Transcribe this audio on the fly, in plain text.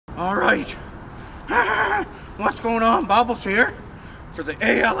Alright. What's going on? Bubbles here for the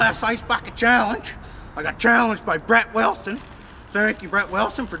ALS Ice Bucket Challenge. I got challenged by Brett Wilson. Thank you, Brett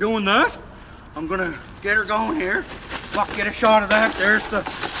Wilson, for doing that. I'm gonna get her going here. Look, get a shot of that. There's the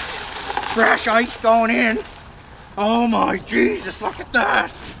fresh ice going in. Oh my Jesus, look at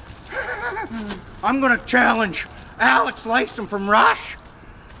that. I'm gonna challenge Alex Lyston from Rush.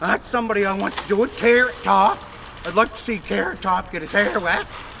 That's somebody I want to do it. Carrot Top. I'd like to see Carrot Top get his hair wet.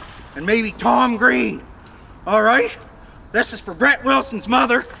 And maybe Tom Green. All right? This is for Brett Wilson's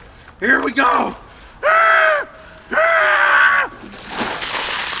mother. Here we go.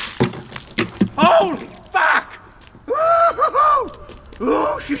 Holy fuck!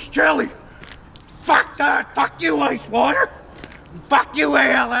 Ooh, she's chilly. Fuck that. Fuck you, ice water. Fuck you,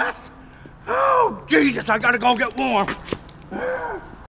 ALS. Oh, Jesus, I gotta go get warm.